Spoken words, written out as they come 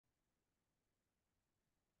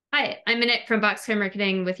Hi, I'm Minute from Boxcar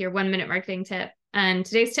Marketing with your 1-minute marketing tip. And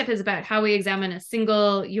today's tip is about how we examine a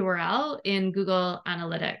single URL in Google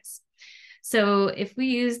Analytics. So if we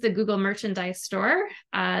use the Google Merchandise Store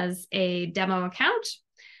as a demo account,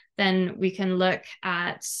 then we can look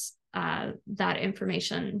at that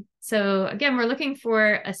information. So again, we're looking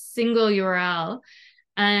for a single URL.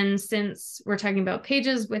 And since we're talking about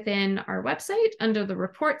pages within our website, under the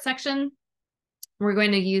report section, we're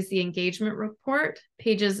going to use the engagement report,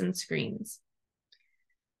 pages and screens.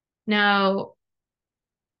 Now,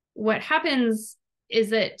 what happens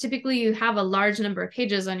is that typically you have a large number of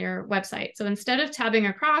pages on your website. So instead of tabbing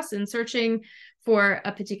across and searching for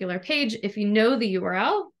a particular page, if you know the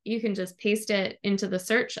URL, you can just paste it into the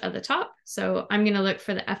search at the top. So I'm going to look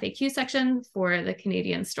for the FAQ section for the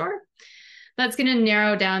Canadian store. That's going to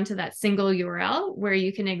narrow down to that single URL where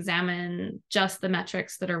you can examine just the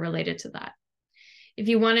metrics that are related to that. If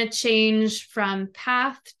you want to change from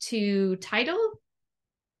path to title,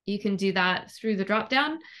 you can do that through the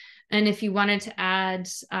dropdown. And if you wanted to add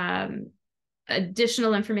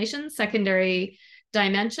additional information, secondary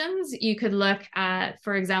dimensions, you could look at,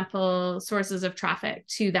 for example, sources of traffic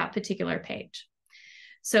to that particular page.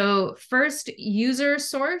 So first, user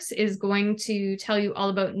source is going to tell you all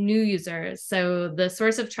about new users. So the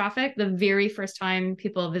source of traffic, the very first time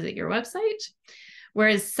people visit your website.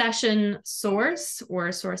 Whereas session source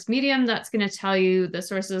or source medium, that's going to tell you the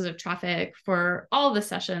sources of traffic for all the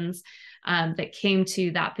sessions that came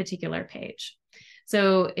to that particular page.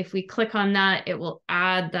 So if we click on that, it will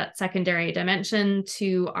add that secondary dimension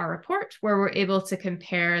to our report where we're able to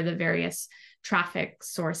compare the various traffic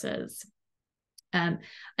sources.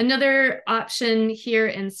 Another option here,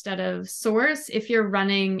 instead of source, if you're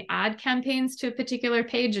running ad campaigns to a particular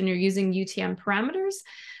page and you're using UTM parameters,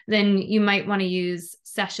 then you might want to use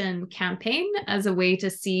session campaign as a way to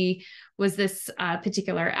see, was this a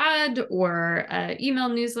particular ad or an email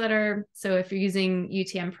newsletter? So if you're using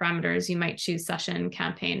UTM parameters, you might choose session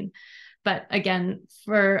campaign. But again,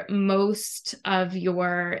 for most of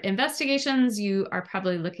your investigations, you are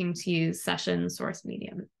probably looking to use session source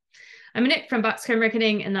medium. I'm Nick from Boxcar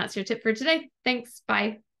Marketing, and that's your tip for today. Thanks.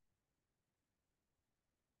 Bye.